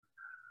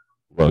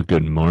Well,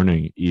 good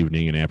morning,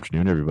 evening, and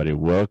afternoon, everybody.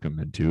 Welcome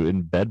into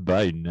In Bed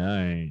by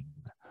Nine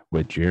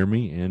with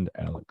Jeremy and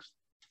Alex.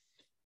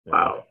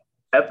 Wow.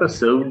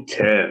 Episode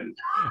 10.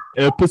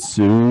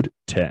 Episode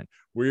 10.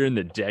 We're in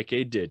the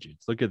decade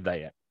digits. Look at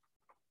that.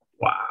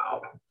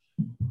 Wow.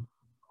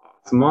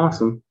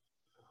 Awesome.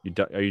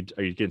 Are you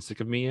getting sick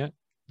of me yet?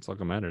 It's all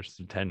that matters.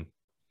 It's 10.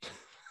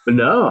 But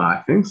no,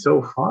 I think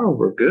so far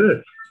we're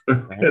good.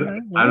 Right,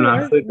 I'm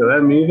not sick of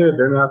them either.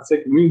 They're not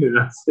sick of me. They're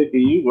not sick of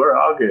you. We're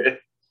all good.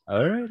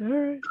 all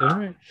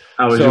right.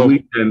 How was your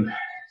weekend?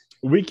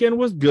 Weekend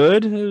was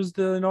good. It was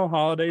the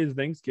holidays,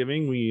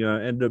 Thanksgiving. We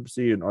ended up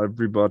seeing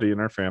everybody in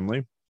our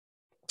family,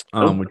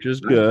 which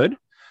is nice. good.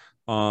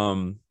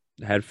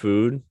 Had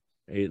food,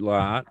 ate a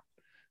lot.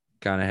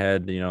 Kind of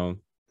had the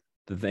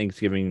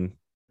Thanksgiving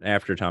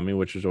after tummy,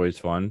 which was always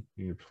fun.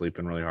 You're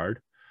sleeping really hard.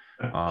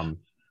 But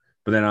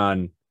then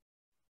on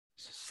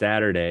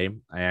Saturday,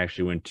 I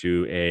actually went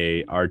to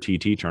a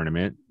RTT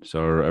tournament,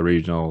 so a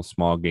regional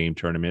small game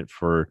tournament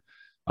for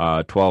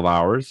 12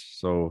 hours.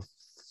 So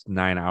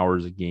 9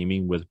 hours of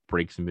gaming with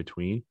breaks in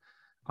between.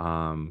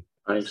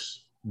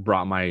 Nice.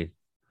 Brought my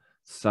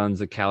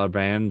Sons of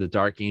Caliban, the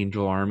Dark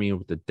Angel army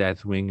with the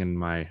Deathwing and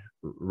my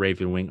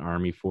Ravenwing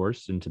army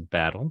force into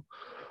battle.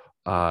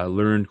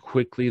 Learned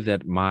quickly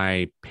that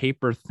my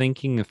paper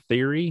thinking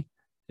theory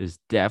is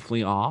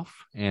definitely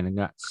off, and I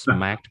got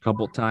smacked a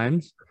couple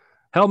times.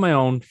 Held my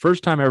own.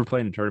 First time I ever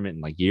played in a tournament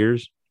in like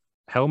years.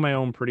 Held my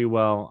own pretty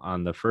well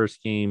on the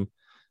first game,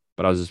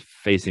 but I was just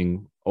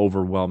facing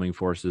overwhelming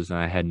forces, and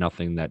I had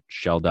nothing that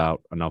shelled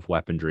out enough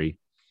weaponry.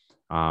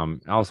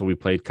 Also, we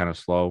played kind of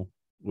slow,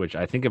 which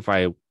I think if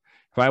I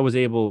was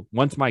able,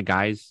 once my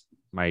guys,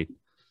 my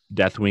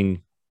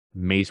Deathwing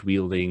mace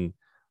wielding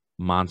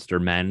monster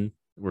men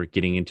were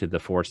getting into the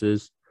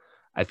forces,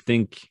 I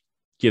think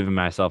giving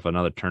myself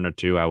another turn or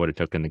two, I would have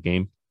taken the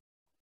game.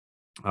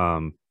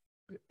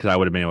 Because I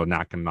would have been able to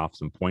knock him off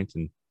some points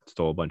and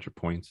stole a bunch of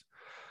points.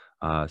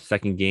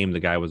 Second game, the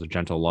guy was a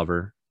gentle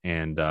lover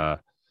and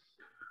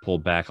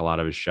pulled back a lot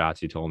of his shots.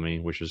 He told me,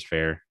 which is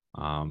fair.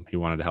 He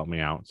wanted to help me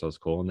out, so it's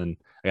cool. And then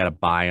I got a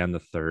bye on the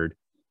third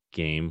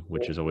game,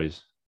 which is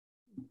always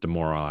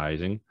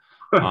demoralizing.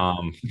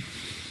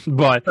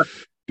 But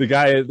the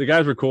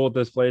guys were cool at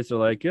this place. They're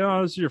like,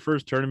 this is your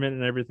first tournament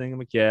and everything. I'm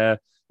like, yeah.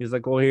 He's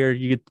like, well, here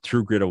you get the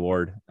True Grit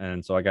Award,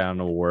 and so I got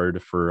an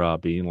award for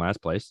being last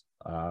place.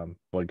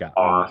 What got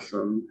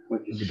awesome.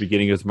 The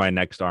beginning is my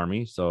next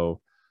army,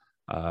 so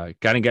kind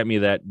of get me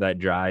that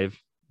drive,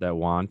 that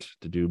want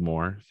to do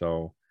more.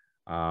 So,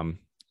 move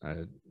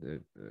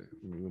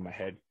my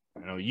head.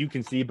 I know you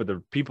can see, but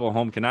the people at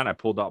home cannot. I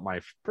pulled out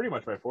pretty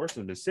much my force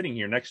and been sitting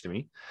here next to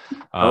me.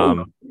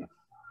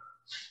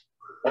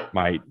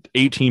 My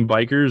 18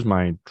 bikers,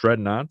 my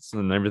dreadnoughts,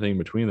 and everything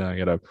between that. I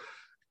gotta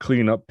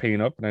clean up,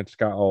 paint up, and I just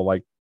got all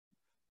like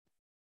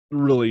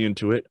really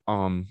into it.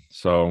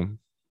 So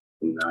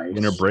nice.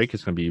 Winter break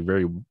is gonna be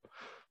very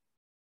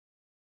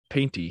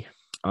painty.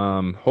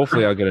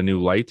 Hopefully I'll get a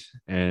new light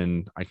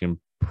and I can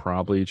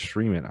probably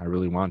stream it. I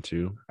really want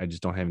to. I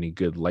just don't have any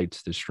good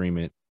lights to stream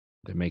it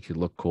that make it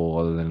look cool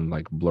other than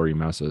like blurry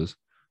messes.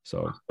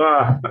 So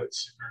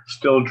it's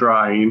still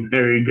drying.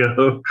 There you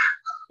go.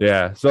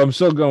 Yeah, so I'm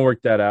still gonna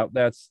work that out.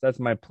 That's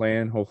my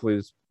plan.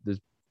 Hopefully this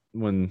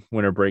when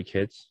winter break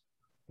hits.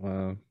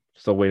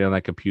 Still waiting on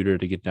that computer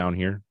to get down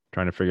here,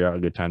 trying to figure out a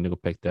good time to go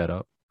pick that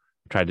up.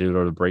 Tried to do it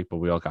over the break, but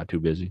we all got too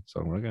busy.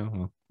 So we're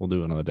like, we'll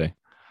do it another day.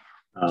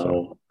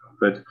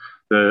 But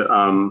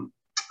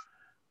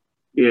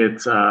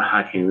it's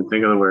I can't even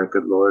think of the word,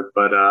 good lord,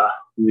 but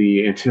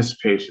the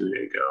anticipation,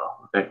 there you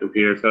go. That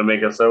computer's gonna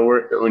make it so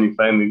worth it when you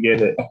finally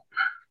get it.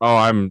 Oh,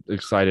 I'm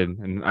excited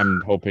and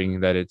I'm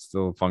hoping that it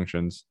still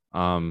functions.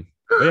 But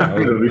yeah,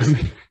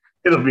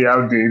 it'll be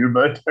outdated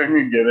by the time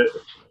you get it.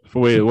 The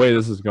way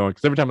this is going,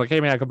 because every time I'm like, hey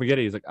man, come and get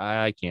it. He's like,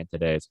 I can't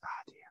today. It's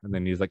damn. And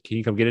then he's like, can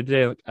you come get it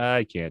today? Like,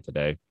 I can't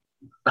today.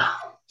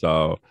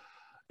 So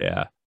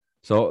yeah.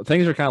 So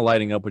things are kind of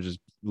lighting up, which is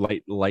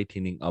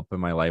lightening up in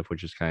my life,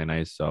 which is kind of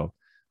nice. So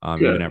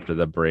even after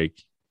the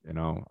break,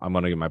 I'm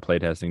gonna get my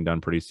playtesting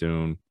done pretty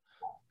soon.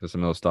 Get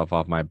some of those stuff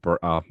off my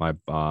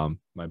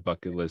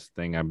bucket list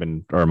thing.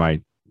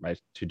 My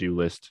to-do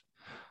list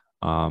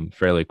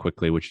fairly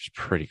quickly, which is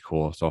pretty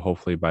cool. So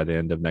hopefully by the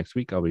end of next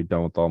week, I'll be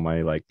done with all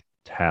my like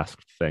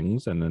task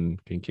things, and then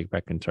can kick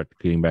back and start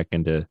getting back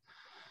into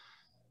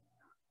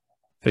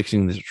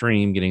fixing the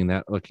stream, getting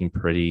that looking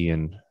pretty,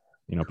 and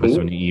put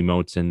some new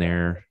emotes in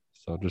there.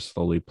 So just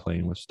slowly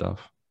playing with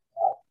stuff.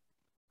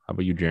 How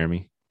about you,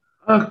 Jeremy?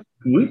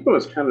 Week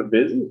was kind of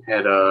busy.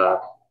 Had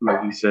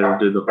like you said,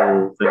 did the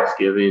whole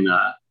Thanksgiving.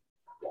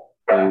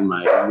 And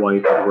my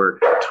wife had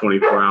worked a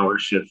 24-hour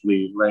shift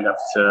lead right up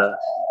to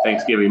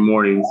Thanksgiving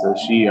morning, so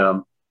she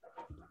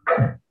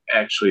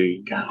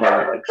actually got home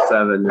at like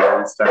 7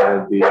 and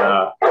started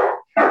the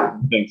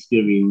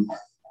Thanksgiving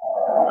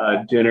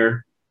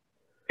dinner,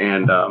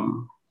 and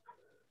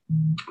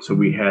so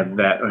we had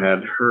that. I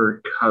had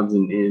her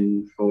cousin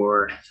in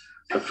for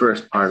the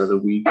first part of the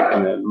week,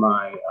 and then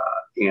my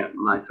aunt,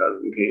 my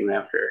cousin, came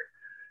after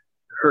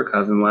her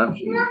cousin left,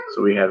 and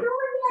so we had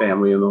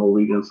family in the whole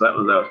weekend. So that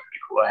was pretty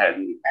cool. I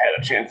hadn't had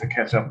a chance to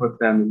catch up with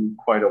them in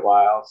quite a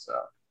while. So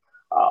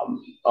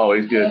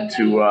always good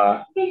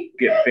to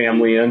get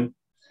family in.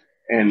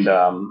 And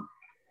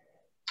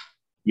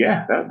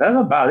yeah, that's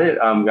about it.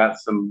 Got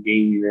some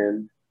gaming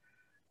in.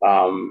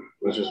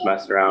 Was just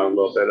messing around a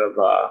little bit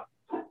of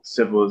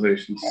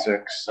Civilization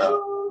 6.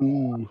 So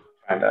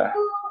kind of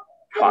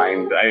I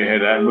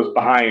was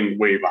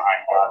way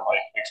behind on like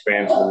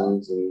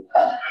expansions and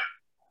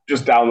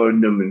just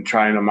downloading them and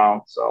trying them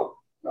out. So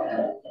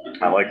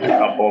I liked a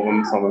couple of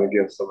them, so I'm going to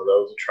give some of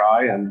those a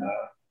try and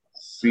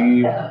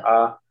see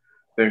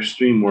they're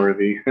stream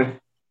worthy.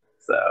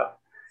 So,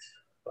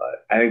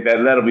 but I think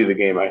that'll be the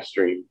game I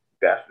stream.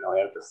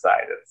 Definitely, I've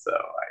decided. So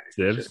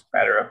it's just a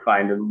matter of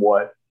finding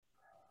what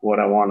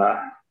I want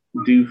to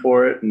do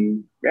for it,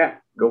 and yeah,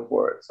 go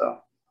for it. So,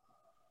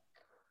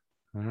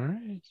 all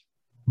right,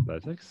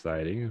 that's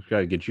exciting. We've got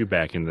to get you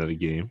back into the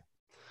game.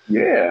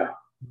 Yeah.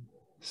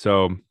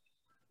 So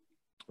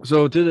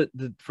for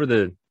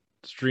the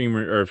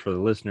streamer or for the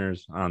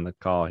listeners on the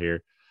call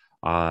here,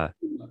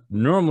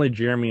 normally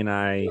Jeremy and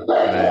I,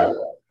 are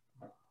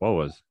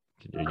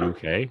you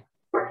okay?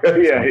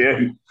 yeah.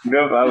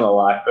 No, I'm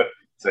alive.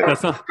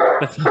 That's not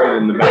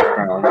in the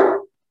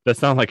background. That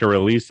sounds like a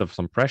release of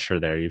some pressure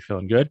there. You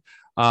feeling good?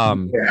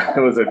 Yeah, it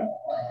was a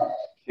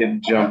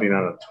kid jumping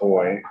on a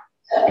toy.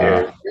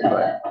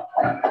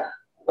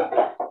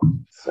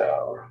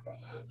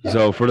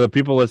 So for the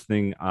people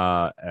listening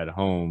at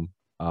home,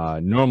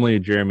 normally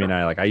Jeremy and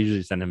I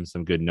usually send him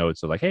some good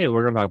notes of like, hey,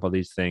 we're gonna talk about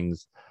these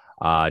things.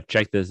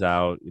 Check this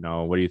out.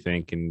 What do you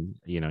think? And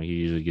he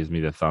usually gives me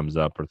the thumbs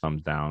up or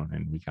thumbs down,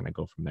 and we kind of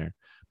go from there.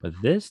 But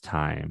this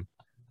time,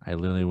 I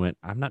literally went,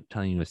 I'm not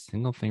telling you a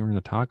single thing we're going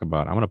to talk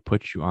about. I'm going to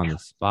put you on the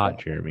spot,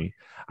 Jeremy.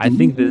 I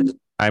think this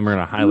time we're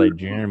going to highlight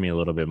Jeremy a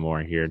little bit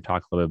more here and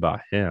talk a little bit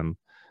about him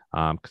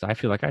because I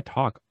feel like I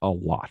talk a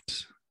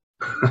lot.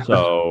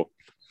 So,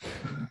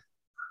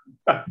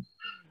 I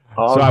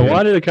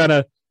wanted to kind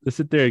of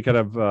sit there and kind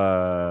of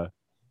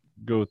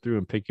go through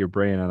and pick your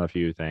brain on a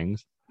few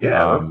things.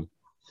 Yeah.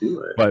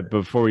 But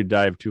before we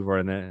dive too far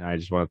in that, I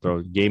just want to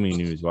throw gaming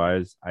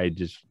news-wise. I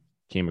just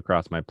came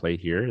across my plate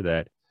here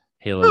that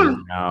Halo is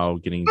now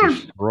getting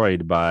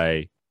destroyed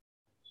by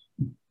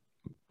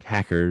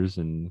hackers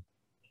and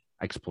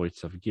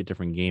exploits of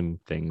different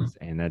game things,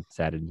 and that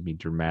saddened me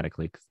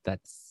dramatically because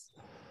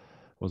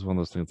was one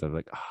of those things that I'm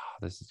like,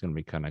 this is going to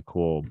be kind of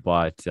cool,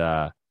 but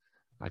I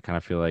kind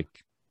of feel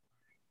like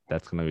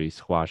that's going to be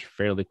squashed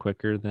fairly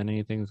quicker than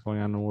anything that's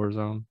going on in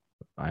Warzone.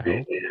 I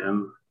hope.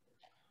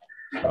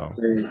 So.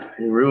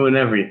 They ruin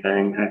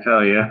everything, I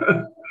tell you.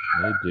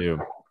 They do.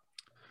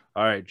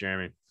 All right,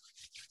 Jeremy.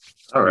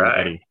 All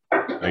right.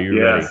 Are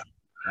you ready?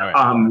 All right.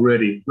 I'm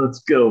ready. Let's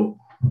go.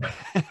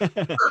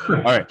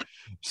 All right.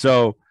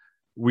 So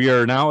we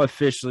are now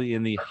officially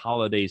in the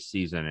holiday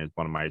season, as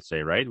one might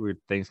say, right?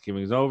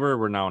 Thanksgiving is over.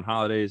 We're now in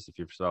holidays. If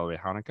you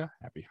celebrate Hanukkah,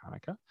 happy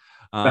Hanukkah.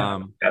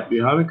 Happy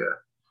Hanukkah.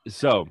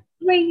 So,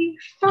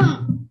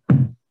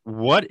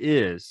 what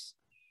is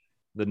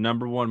the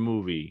number one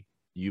movie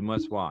you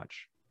must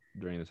watch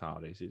during this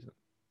holiday season?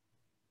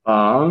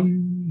 Oh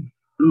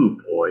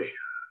boy,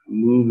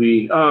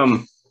 movie.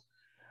 I'm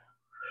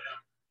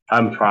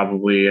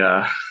probably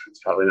it's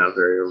probably not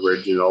very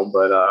original,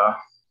 but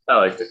I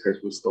like The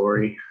Christmas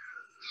Story.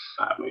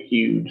 I'm a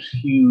huge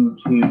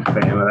fan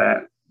of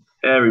that.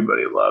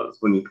 Everybody loves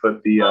when you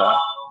put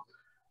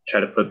try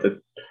to put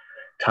the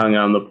tongue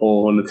on the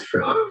pole when it's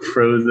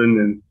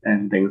frozen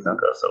and things don't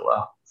go so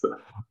well. So.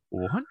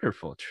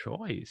 Wonderful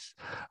choice.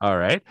 All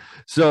right.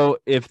 So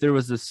if there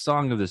was a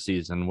song of the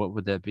season, what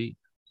would that be?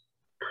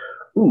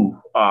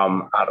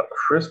 Out of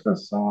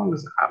Christmas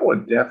songs, I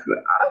would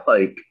definitely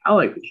I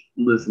like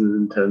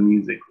listening to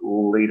music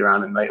later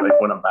on at night, like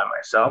when I'm by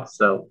myself.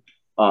 So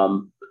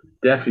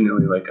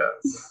definitely like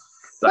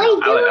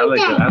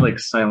I like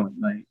Silent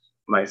Night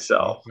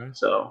myself. Okay.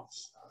 So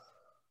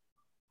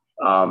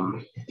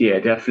yeah,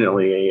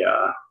 definitely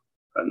a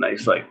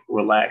nice like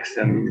relax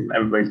and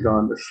everybody's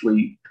going to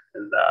sleep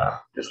and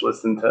just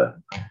listen to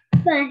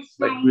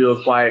like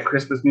real quiet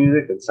Christmas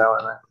music, and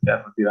Silent Night would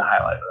definitely be the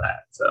highlight of that.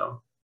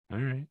 So all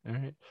right.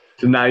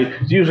 Tonight,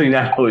 it's usually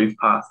not always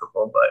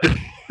possible, but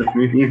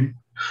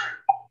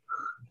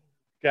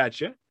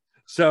gotcha.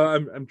 So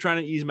I'm trying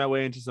to ease my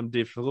way into some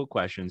difficult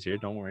questions here.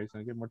 Don't worry, it's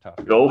gonna get more tough.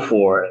 Go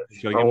for it.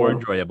 It's gonna get more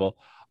enjoyable.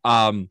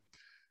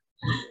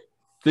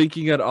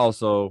 Thinking it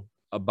also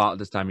about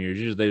this time of year,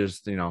 usually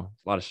there's a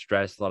lot of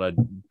stress, a lot of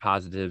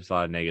positives, a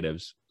lot of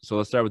negatives. So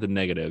let's start with the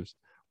negatives.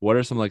 What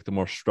are some like the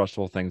more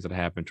stressful things that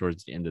happen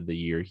towards the end of the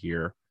year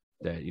here?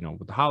 That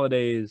with the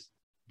holidays,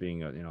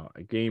 being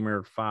a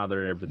gamer,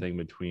 father, everything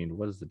between.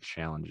 What is the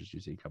challenges you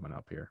see coming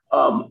up here?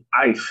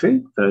 I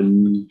think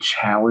the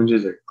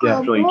challenges are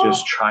definitely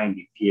just trying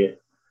to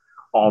get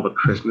all the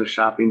Christmas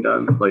shopping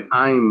done. Like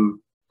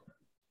I'm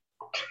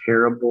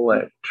terrible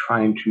at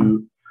trying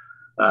to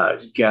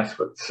guess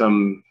what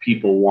some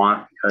people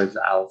want, because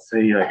I'll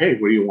say like, hey,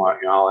 what do you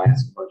want? And I'll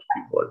ask a bunch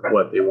of people like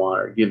what they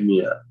want, or give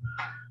me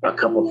a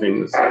couple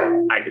things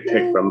I could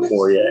pick from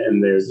for you,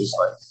 and there's just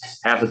like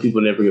half the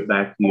people never get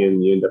back to you,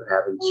 and you end up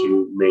having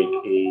to make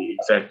a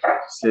executive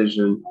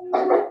decision,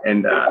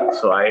 and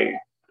so I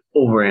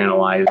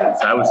overanalyze it.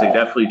 So I would say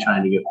definitely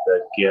trying to get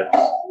the gifts,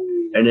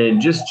 and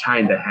then just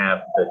trying to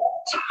have the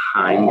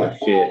time to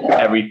fit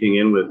everything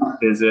in with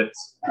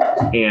visits,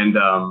 and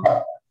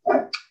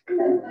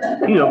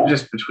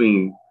just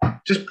between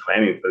just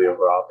planning for the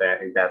overall thing. I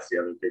think that's the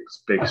other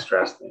big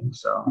stress thing.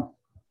 So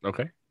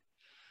okay,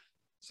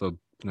 so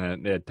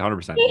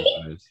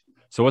 100%.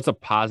 So what's a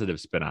positive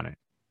spin on it?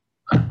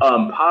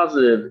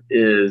 Positive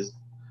is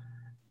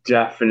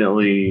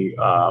definitely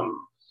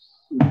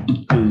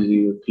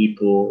visiting with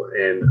people,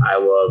 and I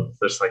love,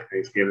 just like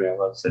Thanksgiving, I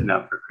love sitting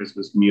out for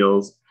Christmas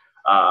meals,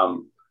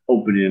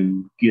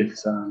 opening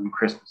gifts on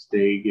Christmas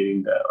Day,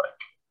 getting to like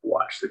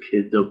watch the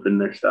kids open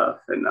their stuff,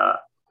 and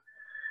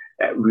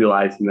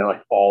realizing that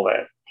like all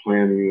that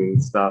planning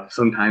and stuff,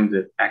 sometimes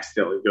it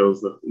accidentally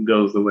goes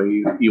the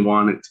way you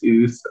want it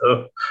to.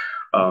 So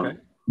Okay.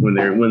 when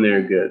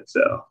they're good.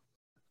 So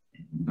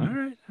all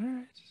right.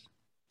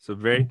 So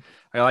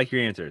I like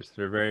your answers.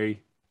 They're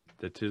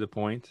to the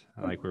point.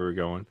 I like where we're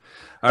going.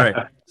 All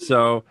right.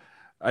 So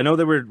I know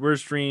that we're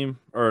stream,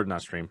 or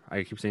not stream.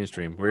 I keep saying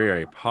stream.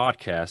 We're a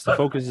podcast. The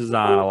focus is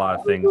on a lot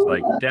of things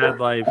like dad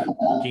life,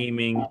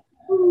 gaming,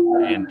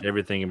 and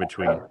everything in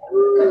between.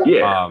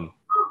 yeah.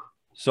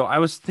 So I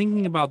was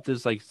thinking about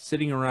this, like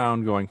sitting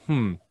around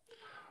going,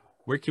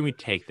 where can we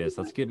take this?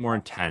 Let's get more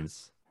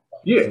intense.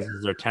 Yeah. This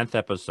is our 10th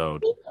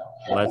episode.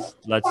 Let's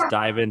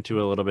dive into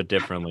it a little bit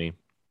differently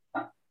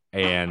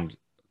and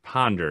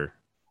ponder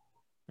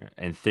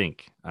and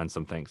think on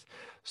some things.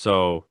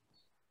 So,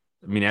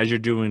 I mean, as you're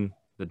doing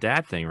the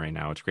dad thing right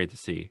now, it's great to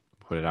see.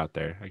 Put it out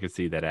there. I can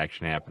see that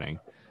action happening.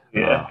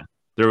 Yeah.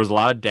 There was a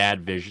lot of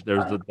dad vision. There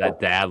was that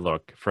dad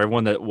look. For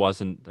everyone that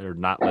wasn't or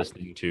not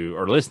listening to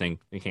or listening,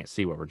 you can't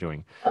see what we're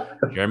doing.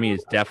 Jeremy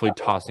is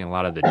definitely tossing a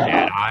lot of the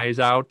dad eyes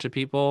out to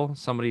people.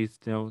 Some kids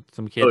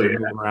are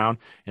moving around,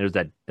 and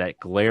there's that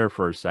glare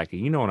for a second.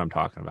 You know what I'm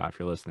talking about if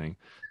you're listening.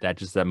 That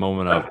just that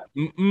moment of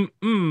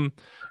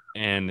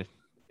and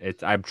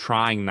I'm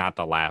trying not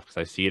to laugh because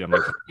I see it. I'm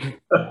like,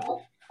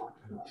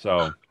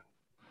 so.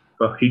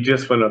 Well, he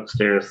just went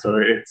upstairs, so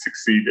it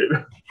succeeded.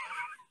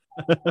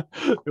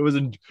 It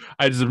wasn't.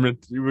 I just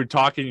you were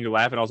talking, you're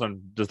laughing, all of a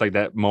sudden, just like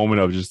that moment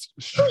of just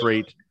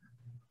straight,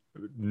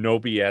 no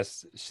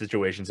BS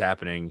situations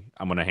happening.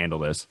 I'm gonna handle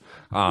this.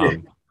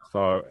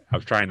 So I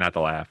was trying not to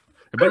laugh,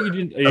 but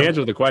you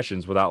answered the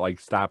questions without like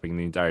stopping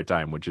the entire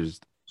time, which is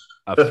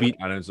a feat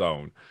on its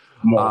own.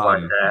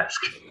 Multitask.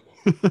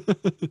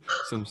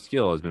 Some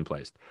skill has been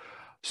placed.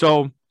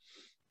 So,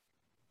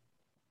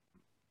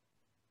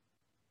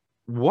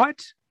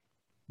 what?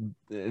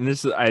 And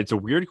it's a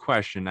weird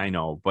question, I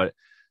know, but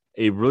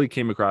it really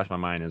came across my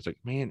mind. It's like,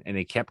 man, and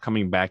it kept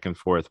coming back and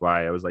forth.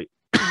 Why I was like,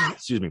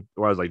 excuse me,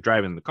 where I was like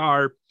driving the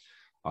car,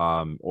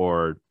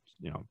 or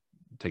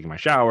taking my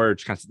shower.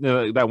 Just kind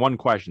of that one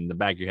question in the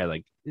back of your head,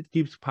 like it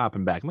keeps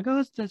popping back. I'm like,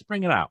 oh, let's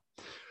bring it out.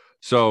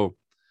 So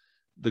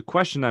the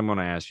question I'm going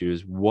to ask you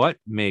is, what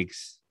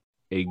makes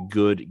a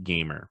good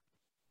gamer?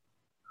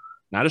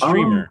 Not a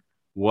streamer.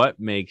 What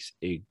makes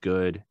a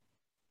good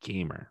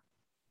gamer?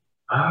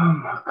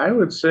 I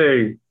would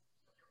say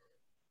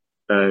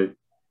a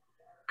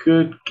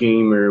good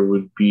gamer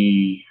would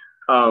be.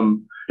 Are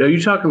you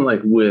talking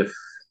like with,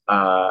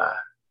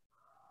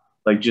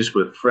 like just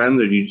with friends,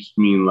 or do you just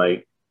mean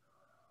like?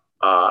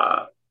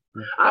 I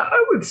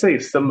would say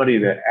somebody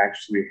that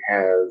actually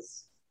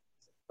has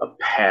a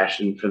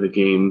passion for the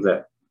game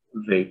that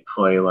they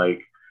play.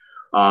 Like,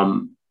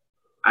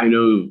 I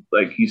know,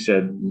 like you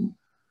said,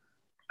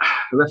 I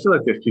feel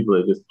like there's people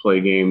that just play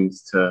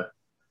games to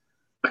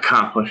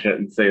accomplish it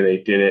and say they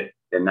did it,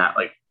 and not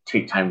like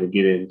take time to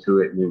get into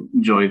it and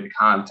enjoy the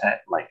content,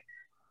 like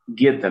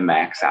get the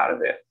max out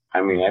of it.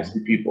 I mean, I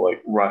see people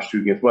like rush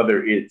through games,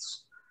 whether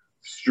it's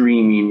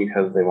streaming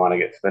because they want to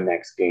get to the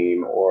next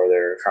game, or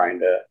they're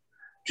trying to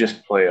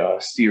just play a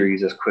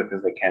series as quick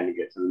as they can to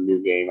get to the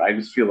new game. I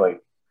just feel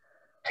like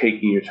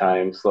taking your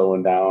time,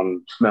 slowing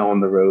down, smelling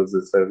the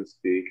roses, so to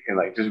speak, and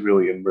like just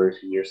really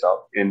immersing yourself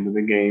into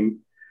the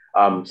game.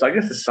 So I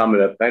guess to sum it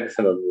up, I just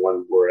have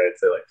one word. I'd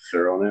say like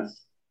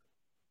thoroughness,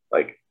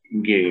 like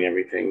getting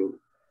everything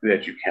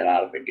that you can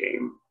out of the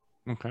game.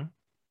 Okay.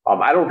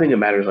 I don't think it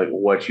matters like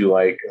what you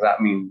like, because I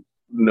mean,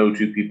 no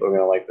two people are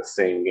going to like the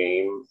same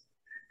games,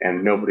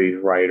 and nobody's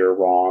right or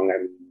wrong. I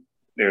mean,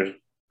 there's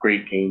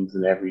great games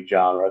in every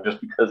genre. Just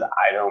because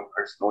I don't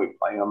personally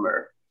play them,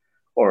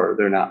 or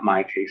they're not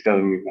my taste,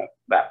 doesn't mean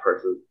that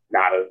person's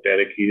not as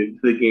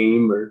dedicated to the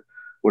game or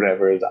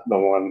whatever is the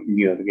one,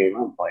 the game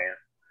I'm playing.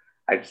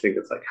 I just think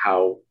it's like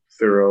how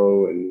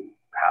thorough and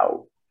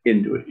how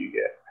into it you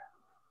get.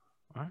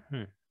 All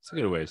right. That's a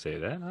good way to say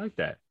that. I like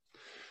that.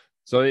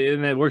 So,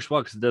 and it works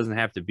well because it doesn't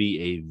have to be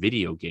a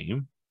video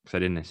game. Because I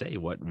didn't say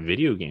what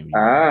video game you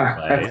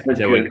play. That's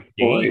a good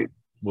point.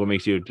 What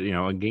makes you,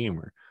 a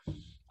gamer?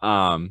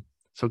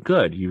 So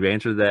good. You've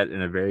answered that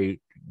in a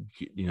very,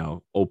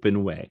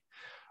 open way.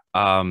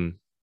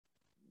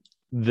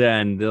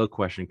 then the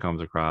question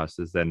comes across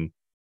is then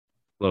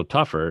a little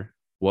tougher.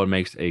 What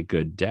makes a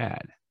good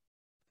dad?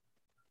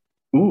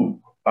 Ooh,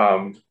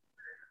 I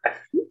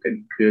think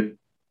a good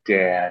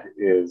dad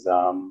is,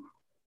 I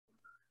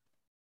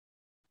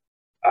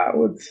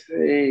would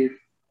say,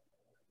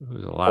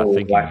 There's a lot of oh,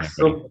 thinking like happening.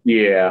 some,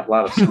 yeah, a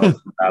lot of smoke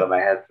out of my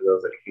head for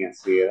those that can't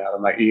see it out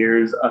of my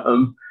ears.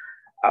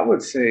 I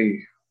would say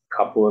a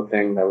couple of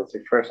things. I would say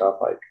first off,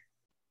 like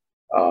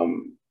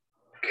um,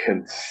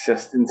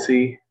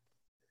 consistency,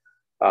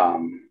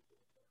 um,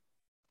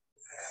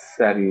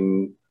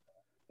 setting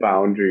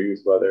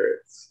boundaries, whether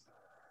it's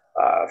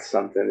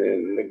something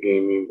in the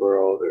gaming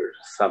world or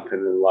something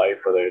in life,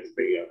 whether it's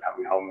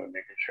coming home and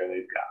making sure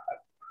they've got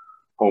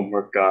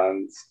homework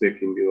done,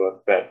 sticking to a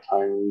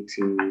bedtime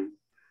routine,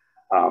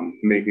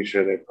 making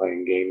sure they're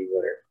playing games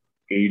that are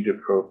age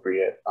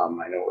appropriate. I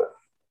know with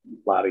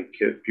a lot of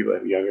kids, people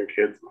have younger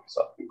kids,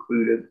 myself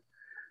included.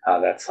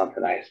 That's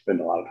something I spend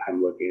a lot of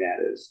time looking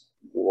at is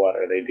what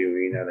are they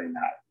doing? Are they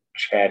not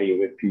chatting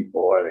with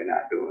people? Are they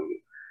not doing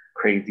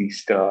crazy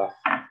stuff?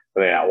 Are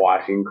they not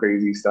watching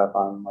crazy stuff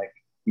on like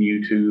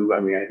YouTube? I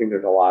mean, I think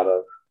there's a lot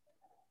of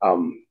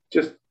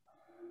just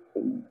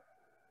a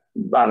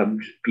lot of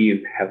just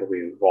being heavily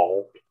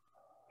involved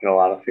in a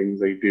lot of things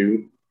they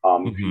do.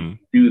 If you Mm-hmm.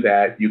 do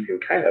that, you can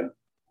kind of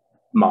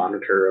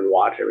monitor and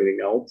watch everything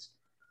else,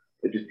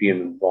 but just being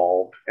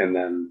involved and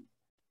then,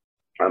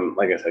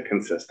 like I said,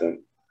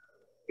 consistent.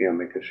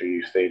 Making sure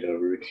you stay to a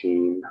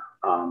routine.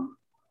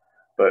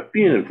 But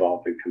being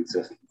involved in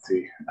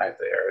consistency, I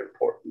say, are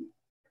important.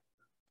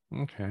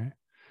 Okay.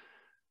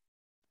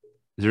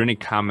 Is there any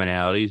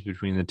commonalities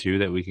between the two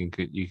that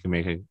you can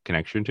make a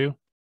connection to?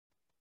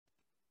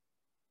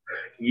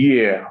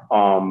 Yeah,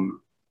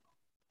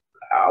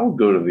 I would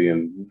go to the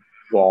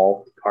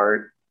involved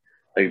part,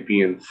 like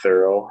being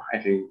thorough. I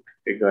think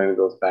it kind of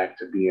goes back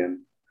to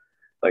being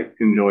like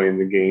enjoying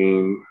the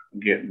game,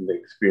 getting the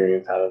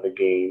experience out of the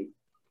game,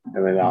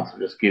 and then also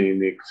just getting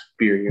the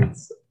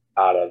experience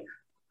out of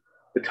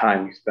the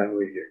time you spend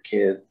with your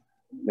kids,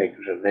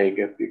 making sure they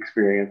get the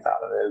experience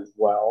out of it as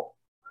well.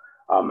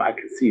 I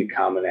can see a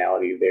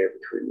commonality there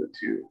between the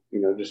two.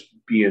 Just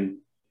being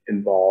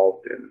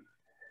involved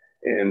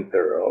and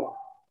thorough,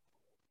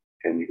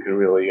 and you can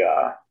really,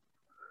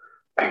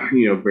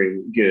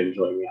 get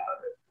enjoyment out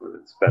of it. Whether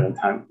it's spending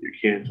time with your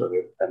kids, whether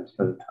it's them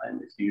spending time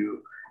with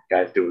you,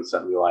 guys doing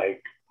something you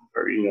like,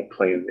 or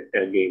playing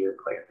a game or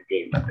playing the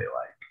game that they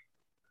like.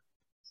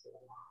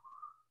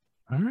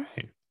 All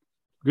right.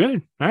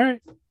 Good. All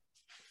right.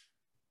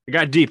 It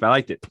got deep. I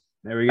liked it.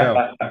 There we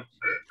go.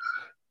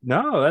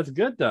 No, that's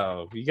good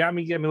though. You got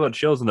me getting me little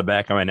chills in the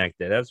back of my neck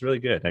there. That's really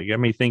good. That got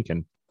me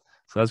thinking.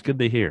 So that's good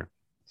to hear.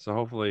 So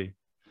hopefully,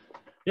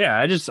 yeah,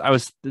 I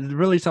was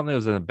really something that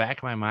was in the back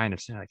of my mind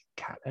of saying like,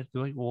 God, that's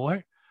like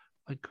what?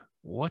 Like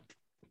what?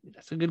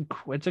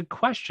 It's a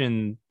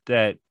question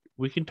that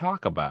we can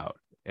talk about.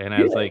 And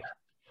I was Yeah, like,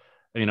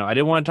 I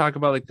didn't want to talk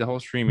about like the whole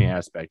streaming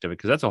aspect of it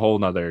because that's a whole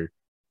nother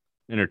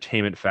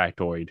entertainment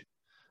factoid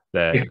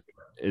that yeah,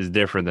 is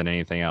different than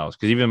anything else.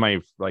 Because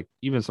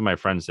even some of my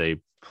friends say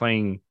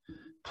playing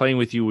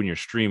with you when you're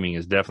streaming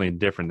is definitely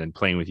different than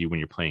playing with you when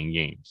you're playing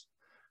games.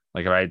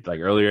 Like like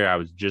earlier, I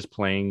was just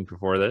playing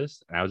before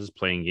this, and I was just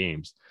playing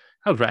games.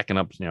 I was racking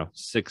up,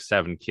 6,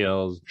 7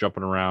 kills,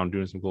 jumping around,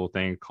 doing some cool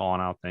things, calling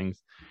out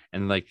things.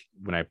 And like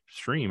when I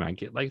stream, I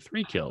get like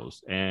 3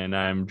 kills, and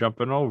I'm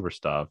jumping over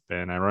stuff,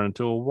 and I run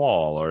into a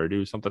wall or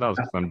do something else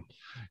because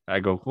I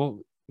go,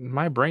 well,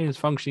 my brain is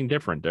functioning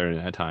different during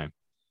that time.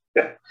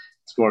 yeah.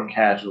 It's more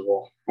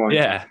casual, more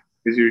Yeah,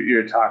 because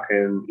you're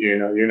talking.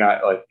 You're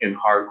not like in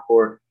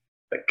hardcore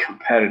like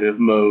competitive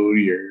mode.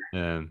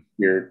 and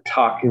You're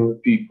talking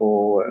with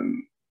people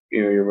and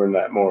you're in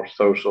that more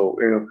social,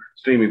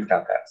 streaming's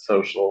got that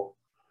social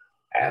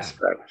yeah,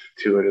 aspect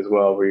to it as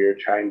well, where you're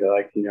trying to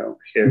like,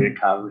 carry a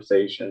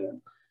conversation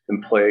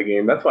and play a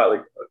game. That's why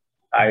like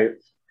I,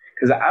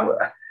 because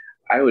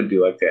I would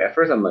do like that. At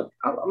first I'm like,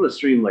 I'm going to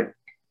stream like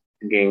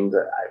games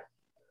that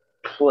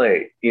I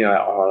play, I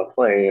want to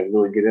play and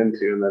really get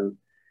into. And then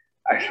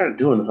I started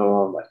doing it and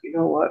I'm like, you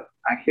know what?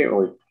 I can't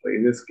really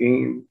play this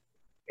game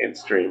and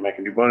stream. I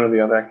can do one or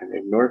the other. I can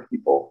ignore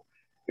people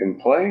and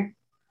play,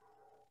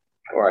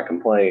 or I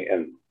can play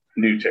and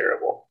do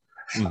terrible.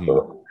 mm-hmm.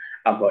 So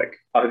I'm like,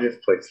 I'll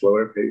just play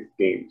slower paced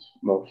games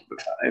most of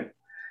the time.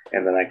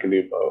 And then I can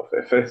do both,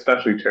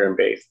 especially turn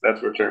based.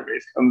 That's where turn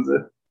based comes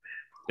in.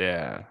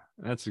 Yeah,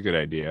 that's a good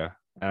idea.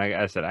 And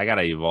I said I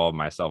gotta evolve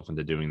myself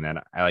into doing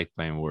that. I like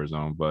playing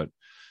Warzone, but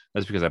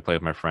that's because I play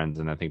with my friends,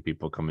 and I think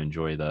people come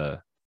enjoy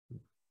the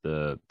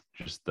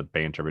just the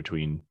banter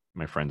between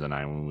my friends and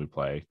I when we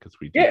play because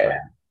we do try Yeah. to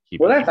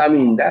keep Well, it that's, I short.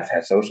 mean, that's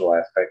that social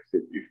aspect.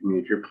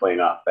 If you're playing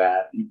off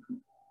that,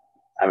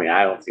 I mean,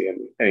 I don't see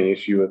any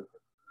issue with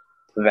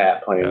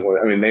that playing Yeah.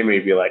 more. I mean, they may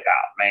be like,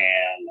 oh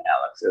man,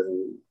 Alex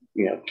isn't,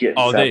 getting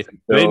Oh, sets and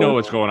they know kills.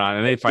 what's going on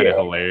and they find Yeah, it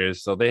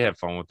hilarious, so they have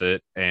fun with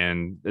it,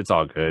 and it's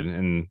all good.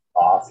 And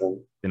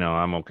awesome.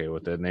 I'm okay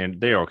with it, and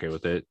they're okay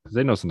with it because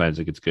they know sometimes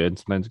it gets good,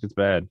 sometimes it gets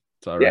bad.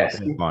 It's all right. Yes,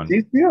 It's fun.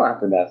 you don't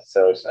have to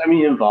necessarily. I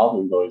mean,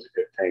 involvement is always a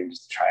good thing,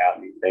 just to try out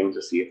new things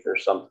to see if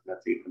there's something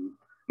that's even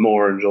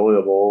more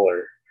enjoyable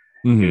or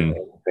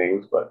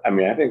things. But I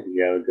mean, I think we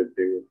have a good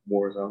thing with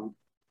Warzone.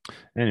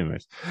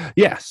 Anyways,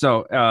 yeah.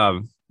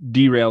 So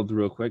derailed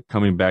real quick,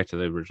 coming back to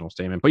the original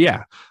statement. But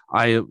yeah,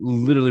 I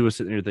literally was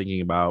sitting there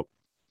thinking about,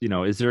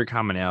 is there a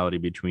commonality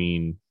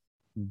between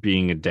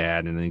being a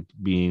dad and then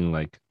being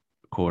like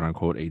quote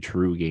unquote a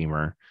true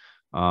gamer,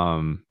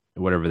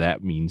 whatever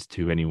that means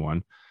to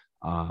anyone.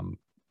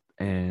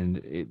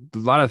 And a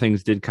lot of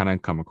things did kind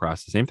of come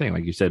across the same thing,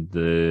 like you said,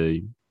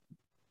 the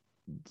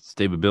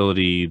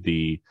stability,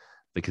 the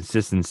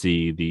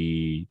consistency,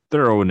 the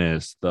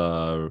thoroughness,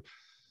 the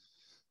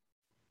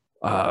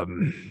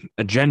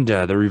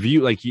agenda, the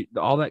review, like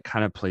all that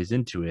kind of plays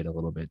into it a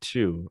little bit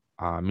too.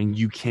 I mean,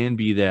 you can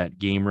be that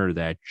gamer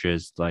that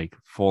just like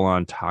full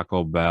on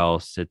Taco Bell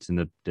sits in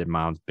the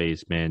mom's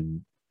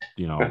basement,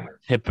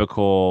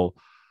 typical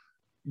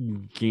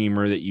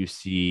gamer that you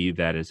see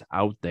that is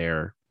out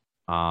there.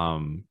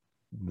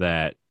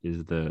 That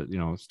is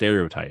the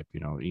stereotype,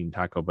 eating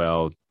Taco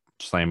Bell,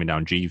 slamming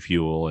down G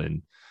Fuel,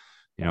 and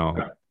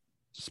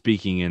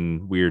speaking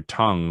in weird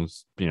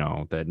tongues,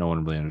 that no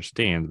one really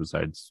understands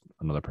besides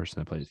another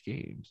person that plays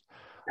games.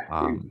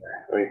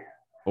 Exactly.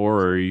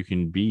 Or you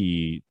can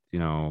be, a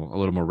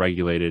little more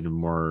regulated and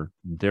more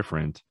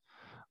different.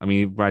 I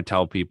mean, when I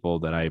tell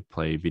people that I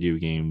play video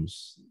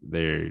games,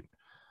 they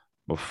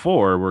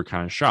before were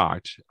kind of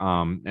shocked.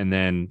 And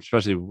then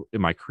especially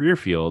in my career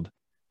field,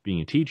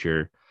 being a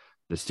teacher,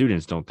 the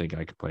students don't think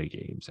I could play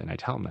games. And I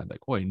tell them that,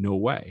 like, wait, no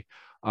way.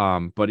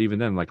 But even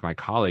then, like my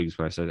colleagues,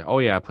 when I said, oh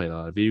yeah, I play a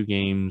lot of video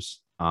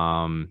games.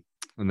 And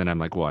then I'm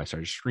like, well, I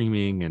started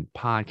streaming and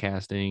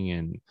podcasting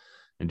and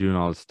doing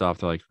all this stuff.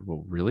 They're like,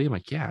 well, really? I'm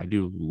like, yeah, I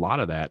do a lot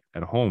of that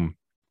at home.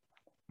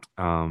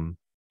 And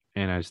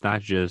it's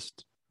not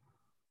just,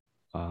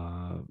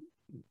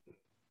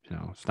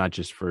 it's not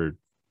just for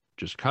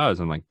just cause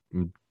I'm like,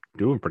 I'm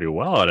doing pretty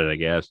well at it, I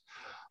guess.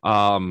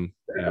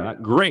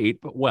 Not great,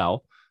 but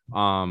well.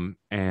 And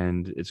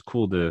it's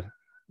cool to,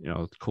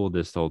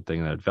 this whole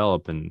thing that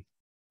developed, and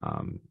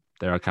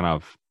they're kind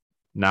of,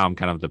 now I'm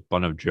kind of the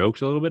butt of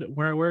jokes a little bit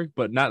where I work,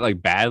 but not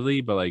like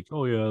badly, but like,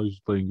 oh yeah, I was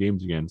just playing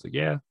games again. It's like,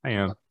 yeah, I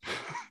am.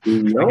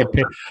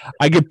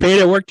 I get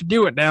paid at work to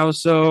do it now.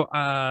 So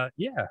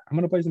yeah, I'm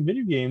gonna play some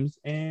video games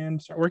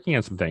and start working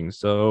on some things.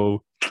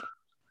 So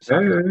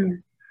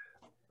that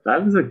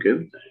is a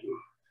good thing.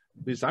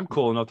 At least I'm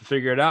cool enough to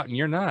figure it out, and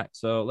you're not.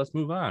 So let's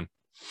move on.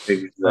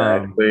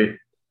 Exactly.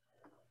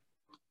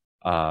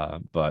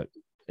 But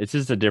it's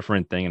just a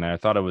different thing, and I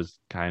thought it was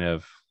kind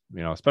of,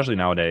 especially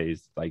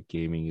nowadays, like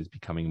gaming is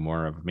becoming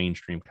more of a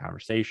mainstream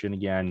conversation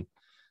again.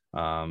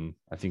 I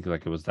think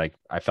like it was like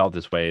I felt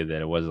this way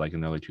that it was like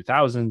in the early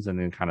 2000s, and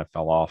then kind of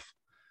fell off.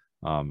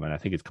 And I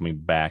think it's coming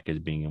back as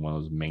being in one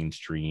of those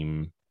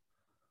mainstream,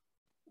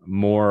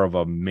 more of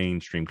a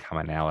mainstream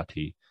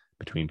commonality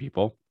between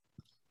people.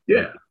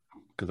 Yeah,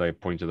 because I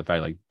point to the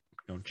fact like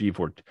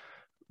G4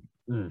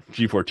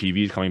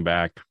 TV is coming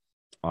back.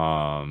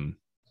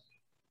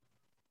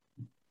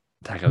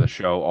 Attack of the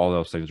Show, all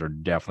those things are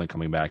definitely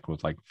coming back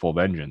with like full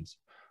vengeance.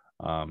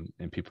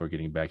 And people are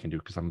getting back into it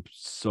because I'm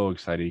so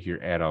excited to hear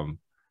Adam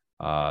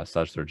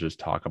Suchler just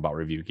talk about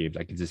review games.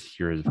 I can just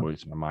hear his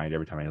voice in my mind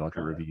every time I look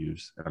at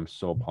reviews, and I'm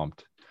so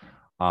pumped.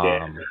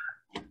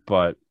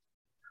 But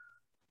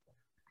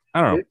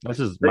I don't know. This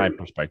is my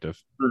perspective.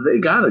 They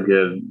got a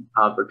good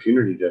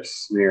opportunity to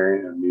smear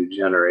in a new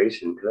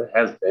generation because it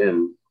has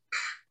been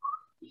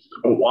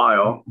a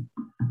while.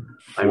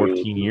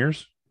 14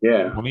 years?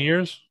 Yeah. 20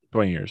 years?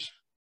 20 years.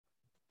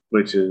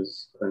 Which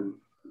is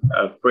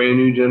a brand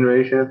new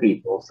generation of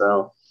people.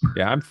 So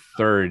yeah, I'm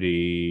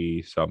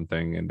 30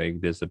 something, and they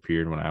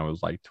disappeared when I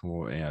was like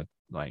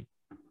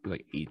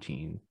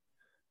 18.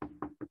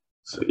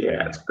 So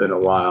yeah, it's been a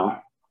while.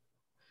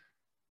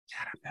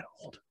 God, I'm that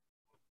old.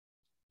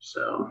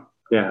 So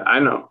yeah, I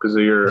know because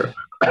you're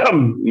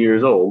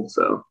years old.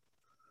 So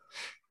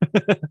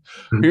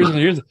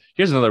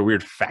here's another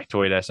weird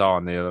factoid I saw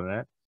on the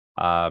internet.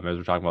 As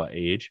we're talking about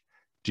age,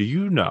 do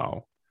you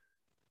know?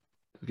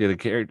 Okay, the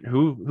character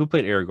who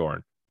played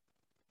Aragorn?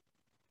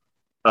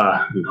 No,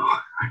 I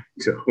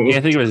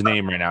can't think of his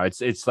name right now.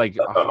 It's like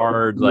a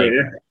hard like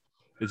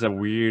it's a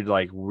weird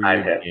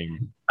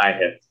game. I have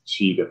to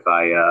cheat if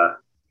I'm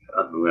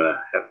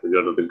gonna have to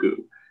go to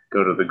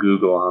the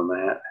Google on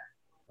that.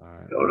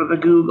 Go to the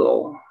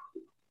Google.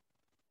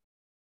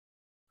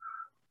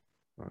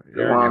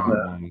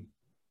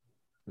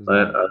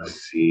 Let us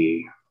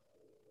see.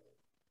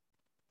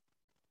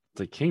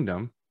 It's a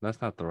kingdom.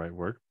 That's not the right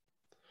word.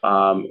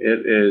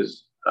 It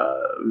is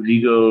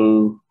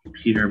Viggo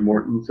Peter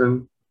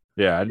Mortensen.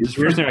 Yeah, this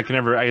first name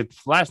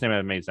last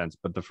name made sense,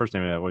 but the first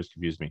name always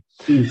confused me.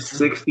 He's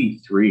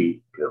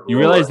 63. You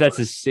realize that's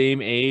the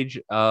same age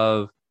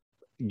of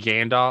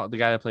Gandalf, the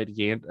guy that played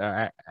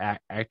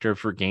actor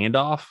for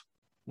Gandalf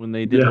when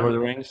they did Lord of the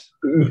Rings?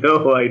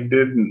 No, I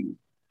didn't.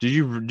 Do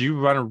you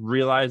want to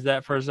realize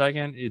that for a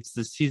second?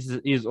 He's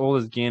as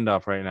old as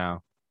Gandalf right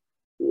now.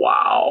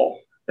 Wow,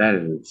 That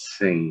is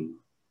insane.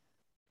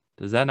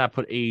 Does that not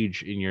put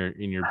age in your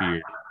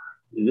beard?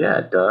 Yeah,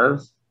 it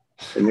does.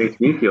 It makes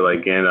me feel like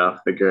Gandalf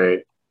the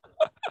Grey,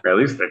 or at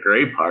least the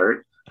gray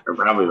part, or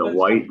probably the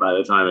white by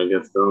the time it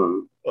gets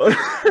done.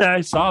 I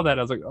saw that.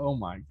 I was like, oh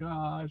my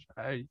gosh.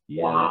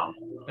 Wow.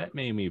 That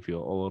made me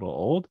feel a little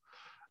old.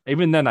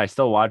 Even then, I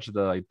still watch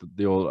the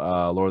old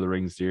Lord of the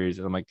Rings series,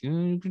 and I'm like,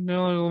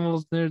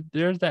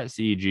 there's that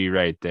CG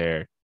right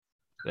there.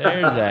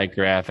 There's that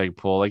graphic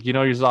pull. Like,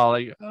 you're just all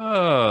like,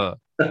 oh,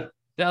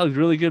 that was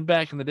really good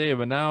back in the day,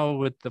 but now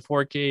with the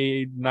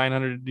 4K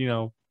 900,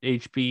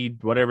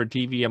 HP whatever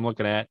TV I'm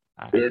looking at,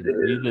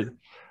 It is.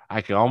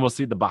 I can almost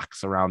see the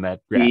box around that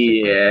graphic right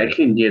Yeah, there. it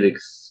can get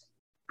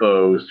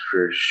exposed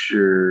for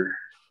sure.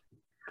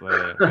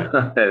 But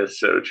That is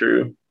so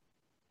true.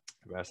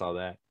 I saw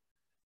that.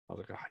 I was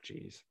like, oh,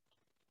 geez.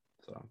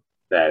 So,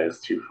 That is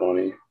too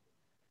funny.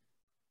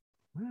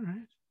 all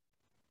right.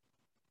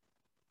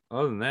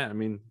 Other than that, I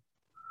mean,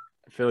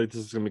 I feel like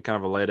this is gonna be kind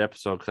of a late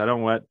episode because I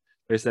don't want.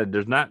 Like I said,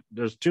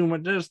 there's too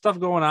much, there's stuff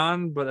going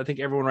on, but I think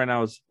everyone right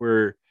now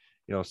we're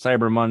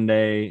Cyber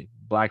Monday,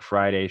 Black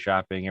Friday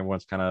shopping.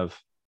 Everyone's kind of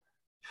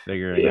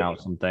figuring Yeah.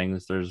 out some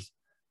things. There's,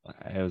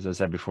 as I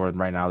said before,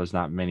 right now there's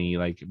not many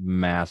like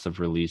massive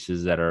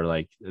releases that are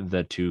like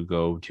the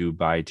to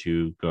buy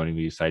to going to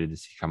be excited to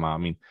see come out. I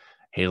mean,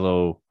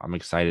 Halo, I'm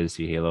excited to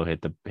see Halo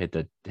hit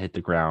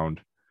the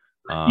ground.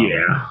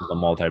 Yeah. The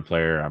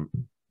multiplayer,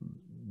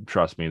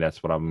 trust me,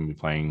 that's what I'm gonna be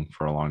playing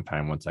for a long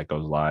time once that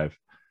goes live.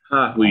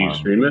 Will you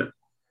stream it?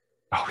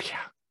 Oh yeah,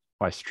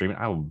 if I stream it,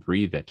 I will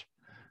breathe it.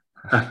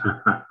 That's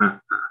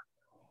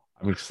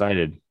I'm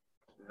excited.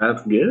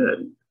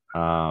 good.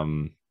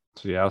 So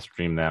yeah, I'll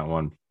stream that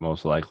one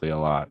most likely a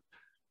lot.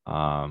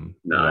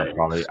 Nice.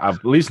 Probably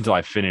at least until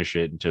I finish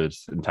it into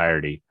its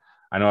entirety.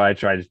 I know I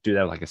tried to do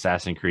that with like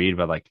Assassin's Creed,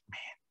 but like, man,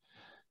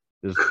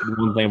 there's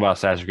one thing about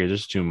Assassin's Creed,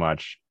 there's too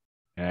much.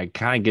 And I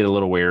kind of get a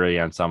little wary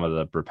on some of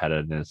the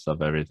repetitiveness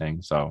of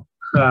everything. So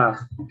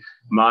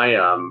My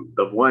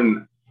the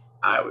one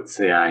I would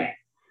say I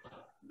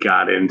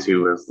got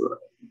into was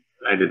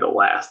I did the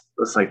last.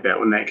 It's like that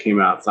when that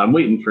came out. So I'm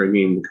waiting for a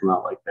game to come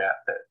out like that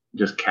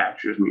just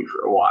captures me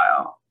for a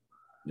while.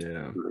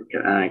 yeah.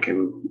 Like, I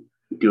can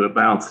do it,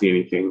 but I don't see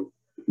anything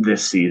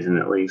this season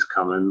at least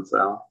coming.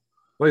 So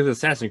Well,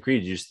 Assassin's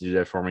Creed used to do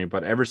that for me,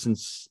 but ever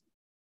since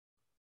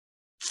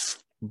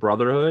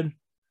Brotherhood,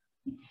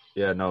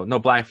 no,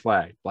 Black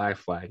Flag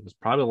was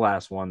probably the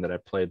last one that I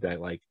played that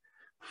like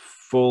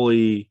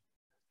fully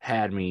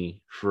had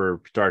me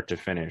for start to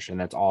finish, and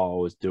that's all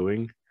I was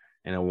doing.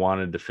 And I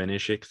wanted to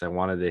finish it because I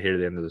wanted to hear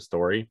the end of the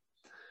story.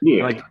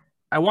 yeah, Like,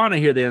 I want to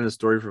hear the end of the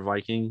story for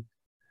Viking.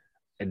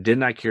 I did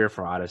not care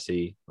for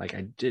Odyssey. Like,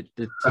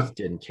 just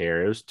didn't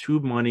care. It was too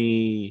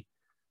money.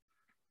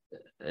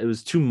 It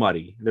was too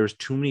muddy. There was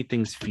too many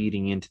things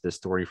feeding into the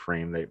story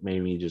frame that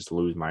made me just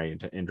lose my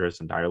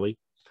interest entirely.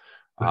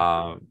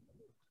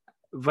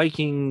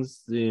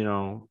 Vikings,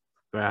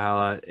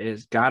 Valhalla,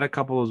 it's got a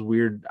couple of those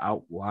weird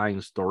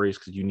outlying stories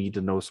because you need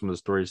to know some of the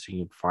stories so you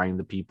can find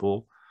the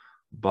people,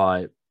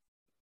 but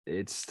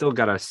it's still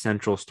got a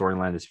central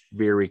storyline that's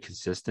very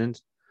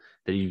consistent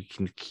that you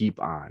can keep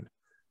on.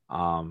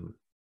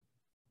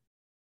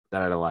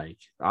 That I like.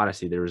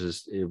 Honestly,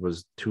 it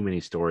was too many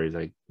stories.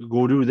 Like,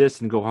 go do this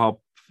and go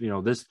help,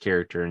 this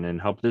character, and then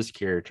help this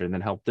character, and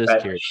then help this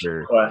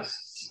character.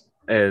 quests.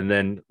 And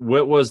then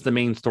what was the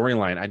main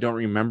storyline? I don't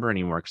remember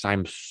anymore because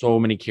I'm so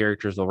many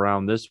characters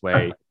around this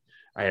way.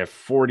 I have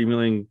 40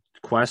 million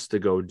quests to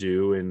go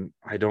do, and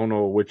I don't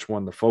know which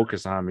one to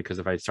focus on because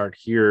if I start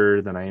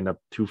here, then I end up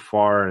too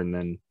far, and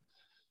then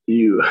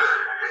You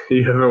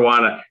ever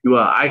want to?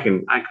 Well, I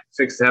can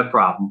fix that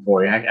problem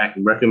for you. I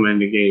can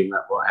recommend a game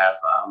that will have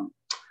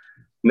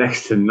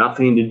next to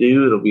nothing to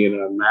do. It'll be in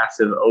a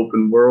massive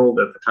open world.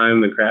 At the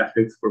time, the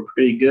graphics were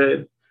pretty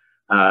good.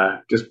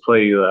 Just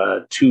play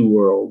Two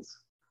Worlds.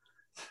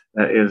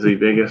 That is the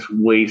biggest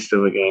waste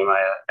of a game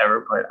I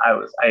ever played.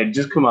 I had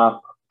just come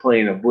off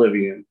playing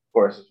Oblivion. Of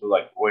course, this was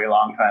like way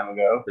long time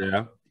ago.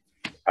 yeah,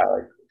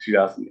 Probably like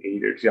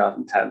 2008 or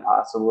 2010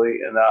 possibly,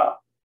 and I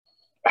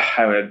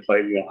had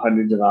played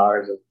hundreds of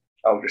hours of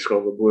Elder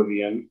Scrolls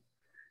Oblivion,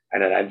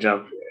 and then I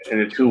jumped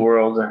into Two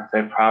Worlds, and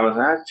they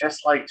promised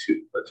just like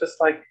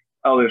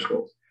Elder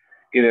Scrolls.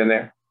 Get in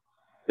there.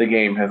 The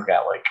game has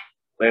got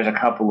there's a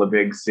couple of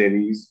big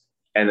cities,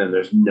 and then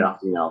there's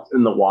nothing else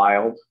in the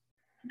wild.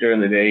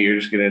 During the day, you're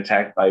just getting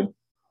attacked by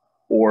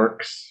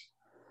orcs,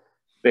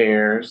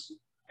 bears,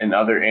 and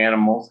other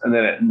animals, and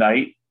then at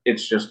night,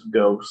 it's just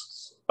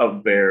ghosts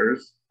of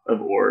bears, of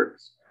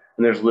orcs,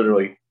 and there's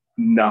literally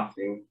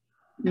nothing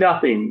in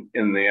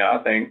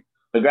the thing.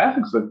 The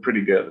graphics looked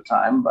pretty good at the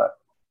time, but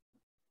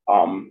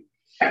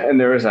and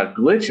there was a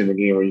glitch in the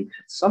game where you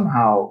could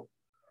somehow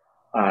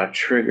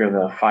trigger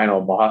the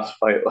final boss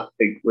fight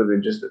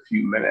within just a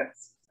few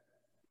minutes.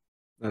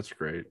 that's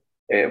great.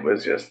 It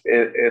was just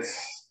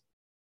it's.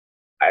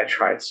 I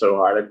tried so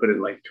hard. I put in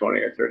 20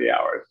 or 30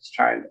 hours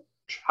trying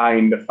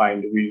to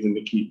find a reason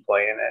to keep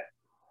playing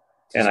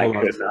it, and I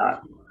could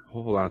not.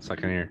 Hold on a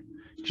second here.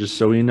 Just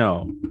so you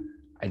know,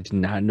 I did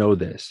not know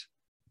this,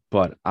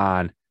 but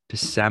on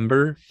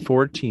December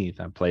 14th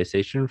on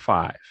PlayStation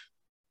 5,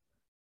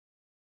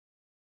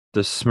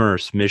 the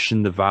Smurfs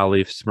Mission the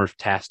Valley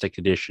Smurftastic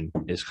Edition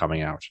is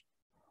coming out.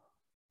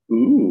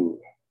 Ooh.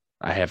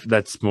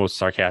 That's the most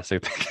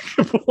sarcastic thing I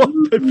can pull up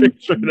my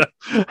picture.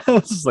 I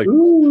was just like,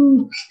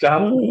 ooh,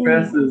 stop the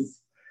presses.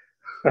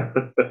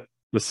 The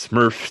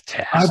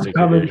Smurftastic. I'm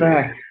coming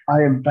back.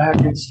 I am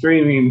back in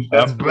streaming.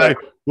 I'm back.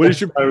 What is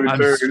your? I'm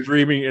return.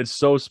 streaming. It's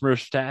so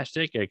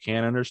Smurftastic. I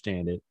can't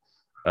understand it.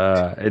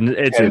 And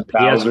it's a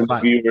 10,000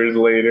 PS5. viewers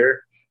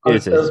later.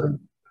 It's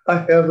I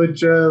have a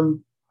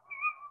gem.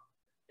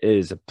 It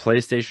is a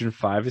PlayStation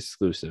 5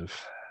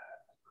 exclusive.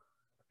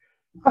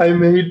 I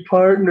made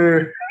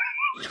partner.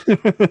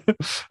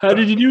 How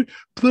did you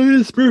play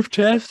the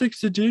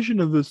Smurftastic edition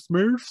of the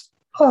Smurfs?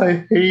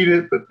 I hate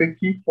it, but they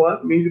keep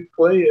wanting me to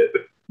play it.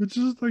 It's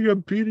just like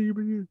I'm beating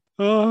me.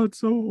 Oh, it's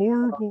so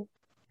horrible.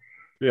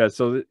 Yeah,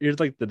 so here's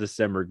like the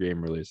December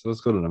game release.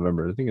 Let's go to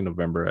November. I think in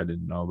November I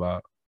didn't know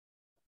about.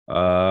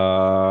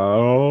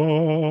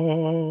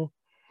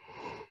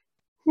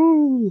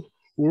 World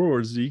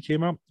War Z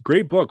came out.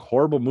 Great book,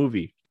 horrible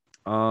movie.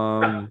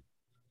 Horrible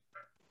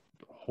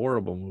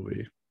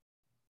movie.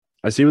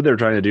 I see what they're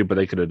trying to do, but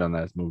they could have done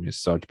that movie in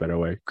such a better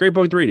way. Great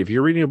book to read. If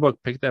you're reading a book,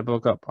 pick that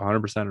book up.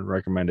 100% and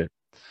recommend it.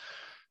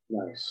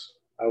 Nice.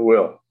 I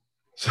will.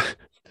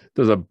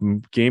 There's a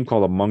game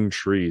called Among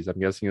Trees. I'm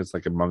guessing it's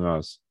like Among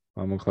Us.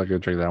 I'm gonna click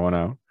and check that one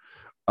out.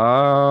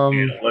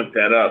 Look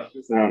that up.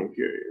 Now I'm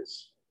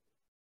curious.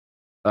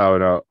 Oh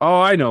no. Oh,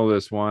 I know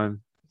this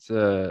one. It's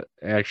a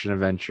action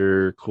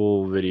adventure,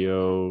 cool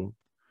video.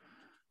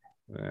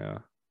 Yeah.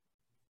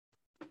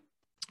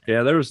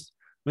 Yeah, there was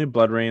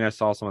Blood Rain. I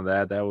saw some of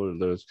that. That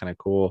was kind of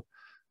cool.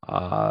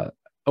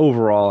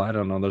 Overall, I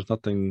don't know. There's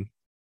nothing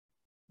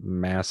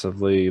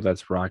massively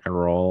let's rock and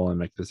roll and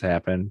make this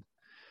happen.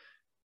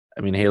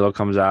 I mean, Halo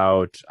comes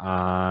out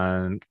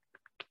on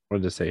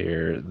what did it say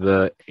here?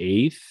 The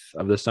 8th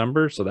of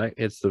December. So that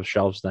hits the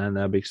shelves then.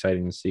 That'd be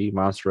exciting to see.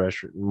 Monster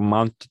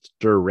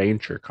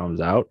Rancher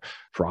comes out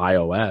for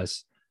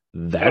iOS.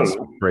 That's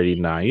pretty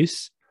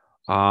nice.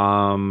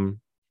 So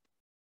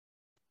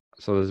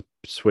there's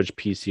Switch,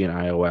 PC, and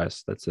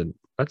iOS. That's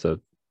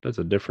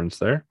a difference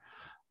there.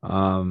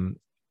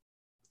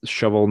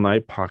 Shovel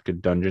Knight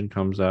Pocket Dungeon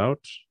comes out.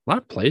 A lot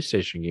of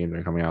PlayStation games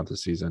are coming out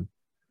this season.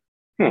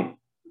 A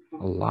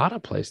lot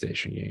of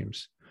PlayStation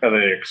games. Are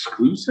they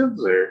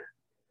exclusives or?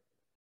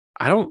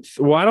 I don't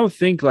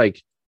think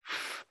like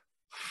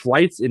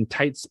Fights in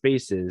Tight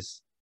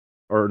Spaces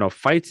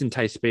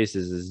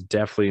is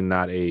definitely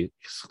not a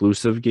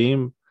exclusive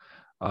game.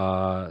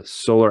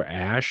 Solar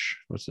Ash,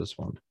 what's this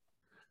one?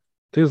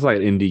 I think it's like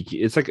indie.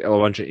 It's like a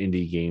bunch of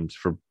indie games.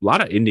 For a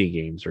lot of indie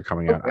games are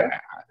coming out.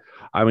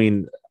 I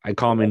mean, I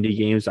call them indie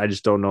games. I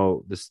just don't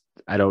know this.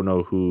 I don't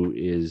know who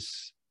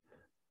is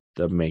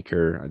the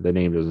maker. The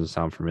name doesn't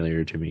sound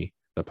familiar to me.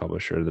 The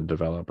publisher, the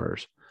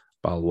developers,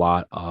 but a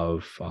lot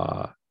of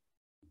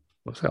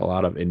looks like a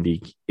lot of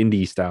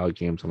indie style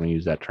games. I'm going to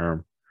use that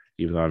term,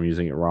 even though I'm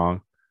using it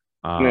wrong.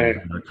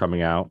 They're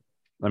coming out.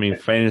 I mean,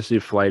 Fantasy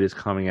Flight is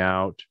coming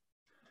out.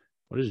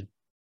 What is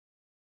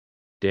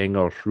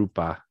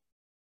Danganronpa?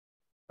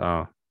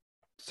 Oh,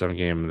 some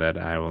game that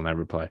I will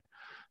never play.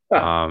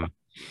 I'll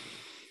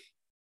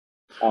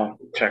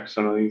check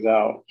some of these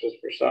out just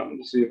for something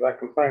to see if I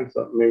can find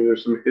something. Maybe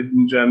there's some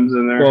hidden gems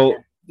in there. Well,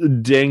 the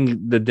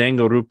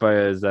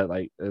Danganronpa is that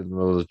like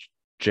those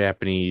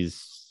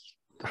Japanese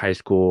high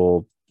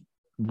school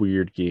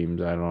weird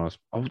games. I don't know.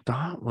 Oh,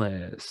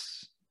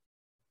 Dauntless.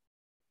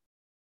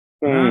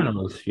 I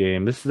know this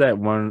game. This is that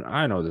one.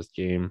 I know this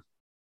game.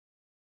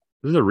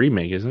 This is a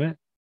remake, isn't it?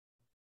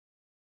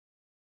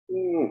 I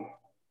think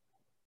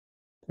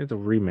it's a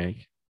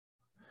remake.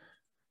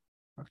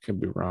 I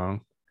could be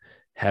wrong.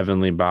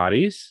 Heavenly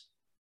Bodies.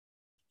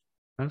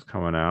 That's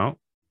coming out.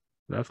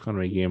 That's going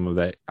to be a game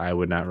that I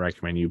would not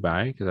recommend you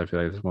buy because I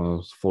feel like it's one of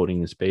those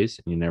floating in space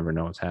and you never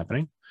know what's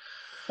happening.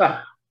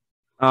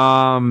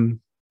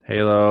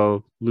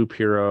 Halo, Loop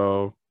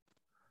Hero,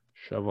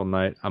 Shovel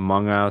Knight,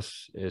 Among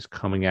Us is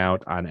coming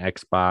out on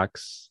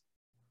Xbox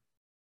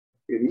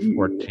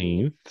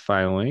 14th.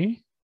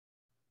 Finally,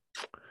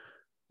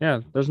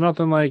 yeah. There's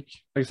nothing like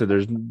I said.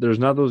 There's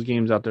not those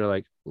games out there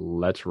like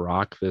let's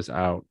rock this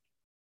out.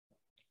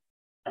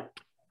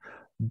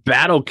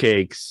 Battle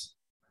Cakes.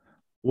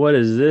 What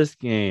is this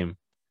game?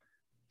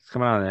 It's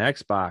coming out on the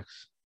Xbox.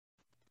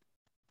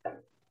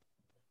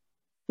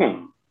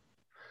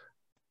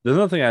 There's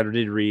nothing I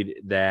did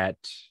read that.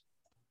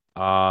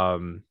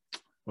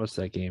 What's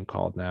that game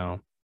called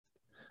now?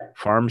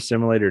 Farm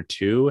Simulator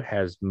 2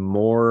 has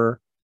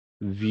more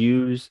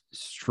views,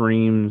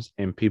 streams,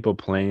 and people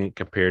playing it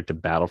compared to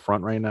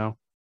Battlefront right now.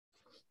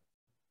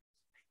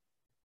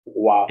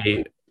 Wow.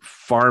 A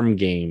farm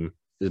game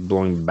is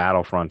blowing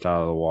Battlefront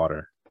out of the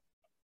water.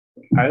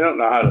 I don't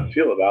know how to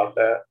feel about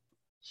that.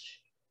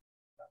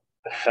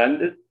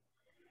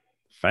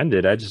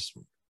 Offended? I just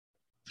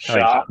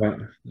shocked.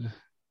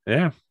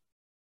 Yeah.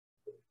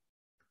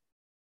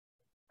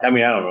 I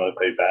mean, I don't really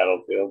play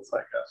Battlefield, so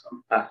I guess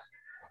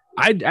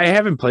I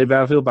haven't played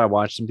Battlefield, but I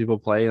watched some people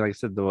play. Like I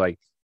said,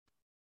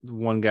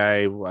 one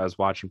guy I was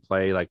watching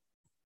play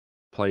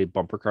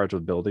bumper cars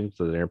with buildings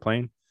with an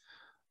airplane.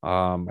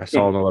 I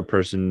saw another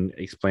person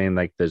explain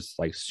like this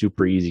like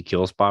super easy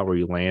kill spot where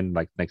you land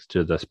like next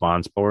to the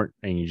spawn sport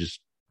and you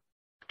just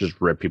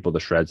rip people to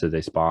shreds as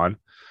they spawn.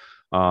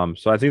 So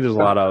I think there's a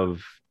lot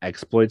of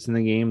exploits in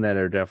the game that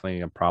are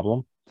definitely a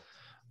problem.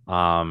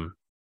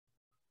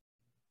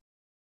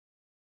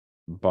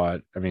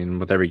 But I mean,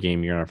 with every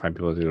game, you're gonna find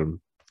people who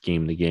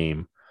game the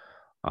game.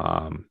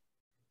 There's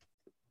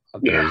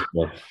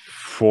the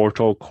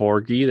Forto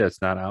Corgi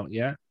that's not out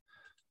yet.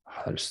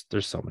 Oh,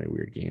 there's so many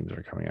weird games that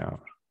are coming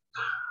out.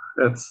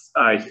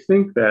 I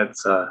think that'd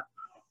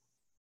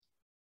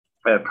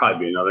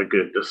probably be another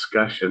good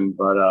discussion,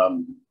 but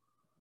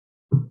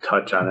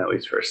touch on it at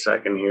least for a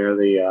second here.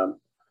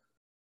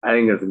 I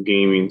think as the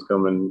gaming's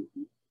coming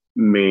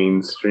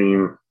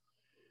mainstream,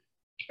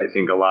 I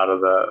think a lot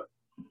of the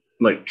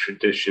like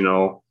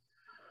traditional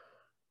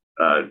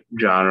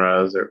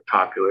genres are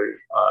popular.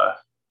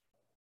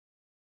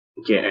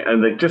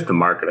 And like just the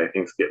market, I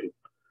think, is getting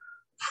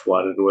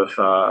flooded with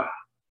like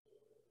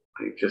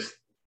just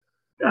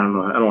I don't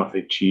know. I don't want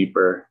to say cheap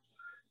or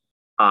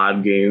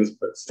odd games,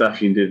 but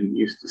stuff you didn't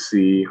used to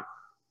see.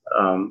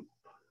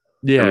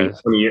 Yeah,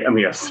 I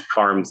mean, a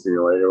Farm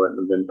Simulator wouldn't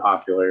have been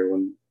popular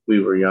when we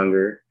were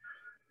younger,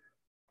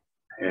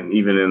 and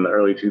even in the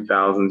early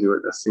 2000s, you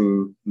would have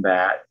seen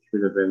that. It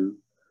would have been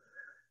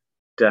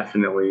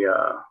definitely,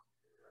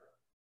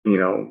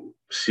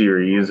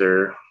 series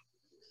or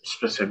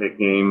specific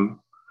game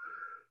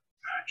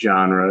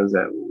genres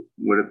that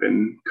would have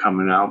been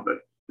coming out, but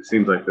it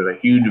seems like there's a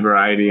huge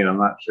variety, and I'm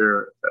not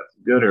sure if that's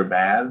good or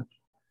bad,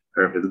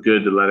 or if it's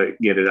good to let it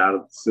get it out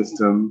of the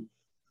system.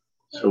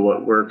 So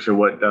what works or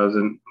what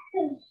doesn't.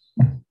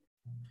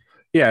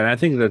 yeah, and I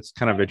think that's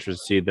kind of interesting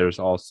to see. There's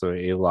also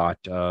a lot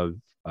of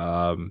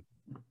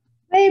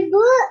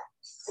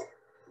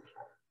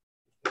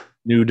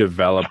new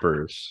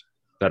developers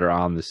that are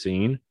on the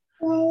scene.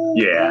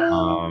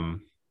 Yeah.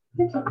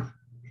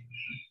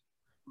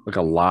 Like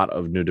a lot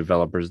of new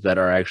developers that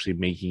are actually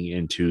making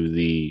into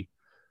the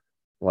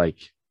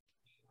like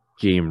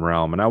game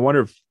realm. And I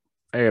wonder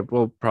if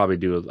we'll probably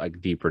do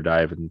like deeper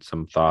dive in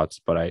some thoughts,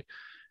 but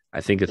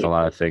I think it's a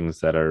lot of things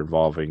that are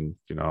involving,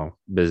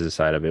 business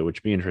side of it, which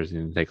would be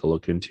interesting to take a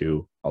look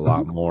into a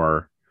lot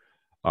more.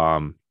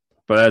 But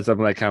as I'm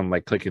like kind of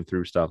like clicking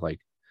through stuff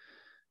like,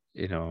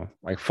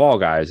 like Fall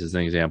Guys is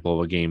an example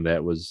of a game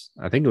that was,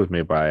 I think it was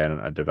made by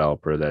a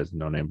developer that's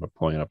no name, but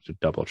pulling up to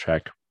double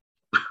check.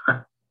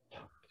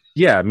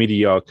 Yeah,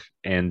 Mediocre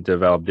and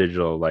Develop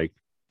Digital, like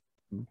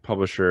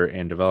publisher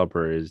and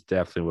developer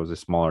was a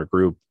smaller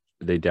group.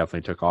 They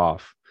definitely took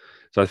off.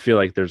 So I feel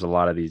like there's a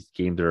lot of these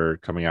games that are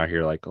coming out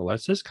here like, oh,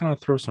 let's just kind of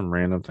throw some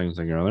random things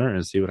together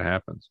and see what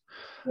happens.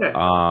 Yeah.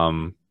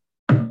 I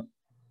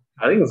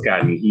think it's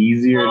gotten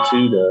easier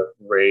too to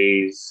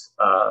raise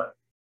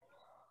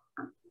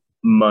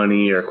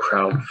money or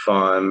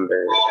crowdfund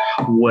or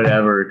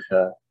whatever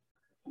to,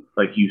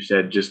 like you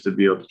said, just to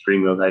be able to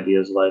bring those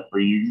ideas to life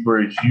where you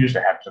used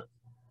to have to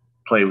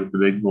play with the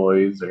big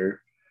boys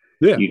or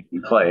you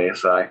can play.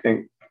 So I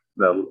think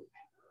the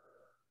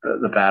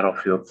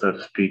battlefield, so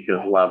to speak, is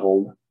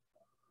leveled.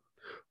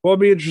 Well,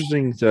 it'd be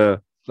interesting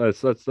to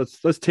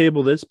let's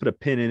table this, put a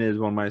pin in it, as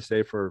one might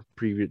say, for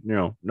previous,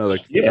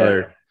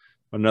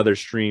 another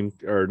stream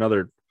or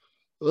another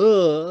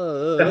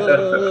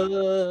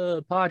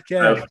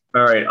podcast.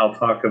 All right, I'll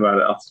talk about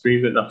it. I'll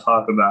stream it and I'll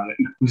talk about it.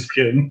 I'm just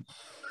kidding.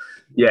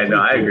 Yeah,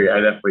 no, I agree. I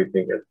definitely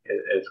think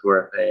it's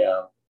worth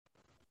a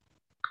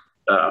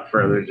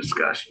further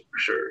discussion for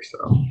sure. So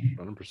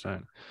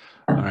 100%.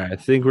 All right, I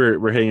think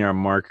we're hitting our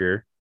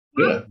marker.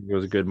 Yeah, it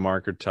was a good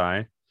marker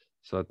tie.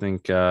 So I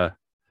think cut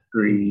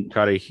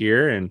it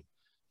here and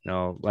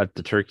let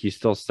the turkey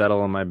still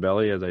settle in my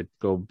belly as I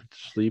go to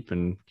sleep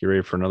and get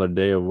ready for another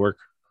day of work.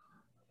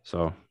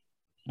 So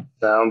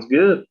sounds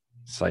good.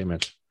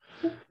 Excitement.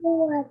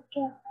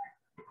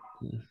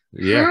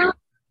 Yeah.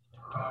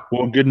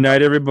 Well, good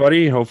night,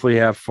 everybody. Hopefully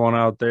you have fun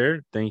out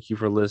there. Thank you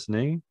for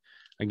listening.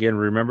 Again,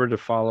 remember to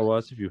follow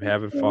us if you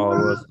haven't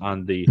followed us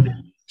on the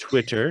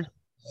Twitter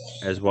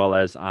as well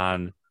as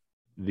on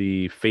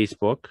the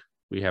Facebook.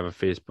 We have a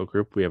Facebook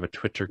group. We have a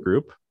Twitter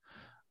group.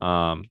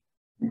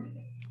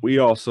 We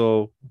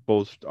also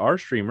both are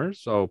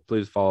streamers, so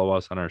please follow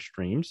us on our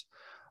streams.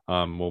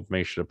 We'll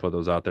make sure to put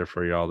those out there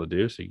for y'all to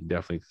do, so you can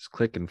definitely just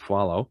click and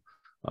follow.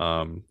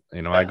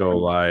 I go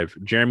live.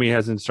 Jeremy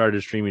hasn't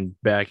started streaming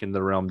back in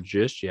the realm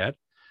just yet.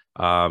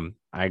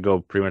 I go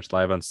pretty much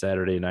live on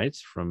Saturday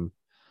nights from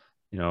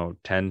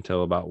 10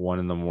 till about 1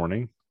 in the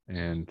morning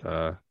and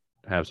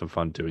have some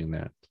fun doing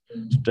that.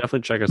 So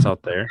definitely check us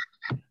out there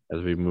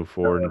as we move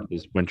forward into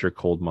these winter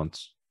cold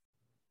months.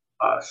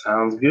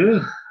 Sounds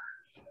good.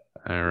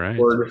 All right.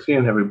 Forward to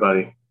seeing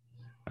everybody.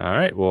 All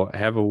right. Well,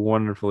 have a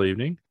wonderful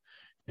evening.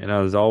 And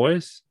as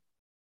always,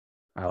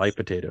 I like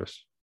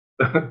potatoes.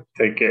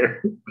 Take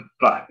care.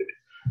 Bye.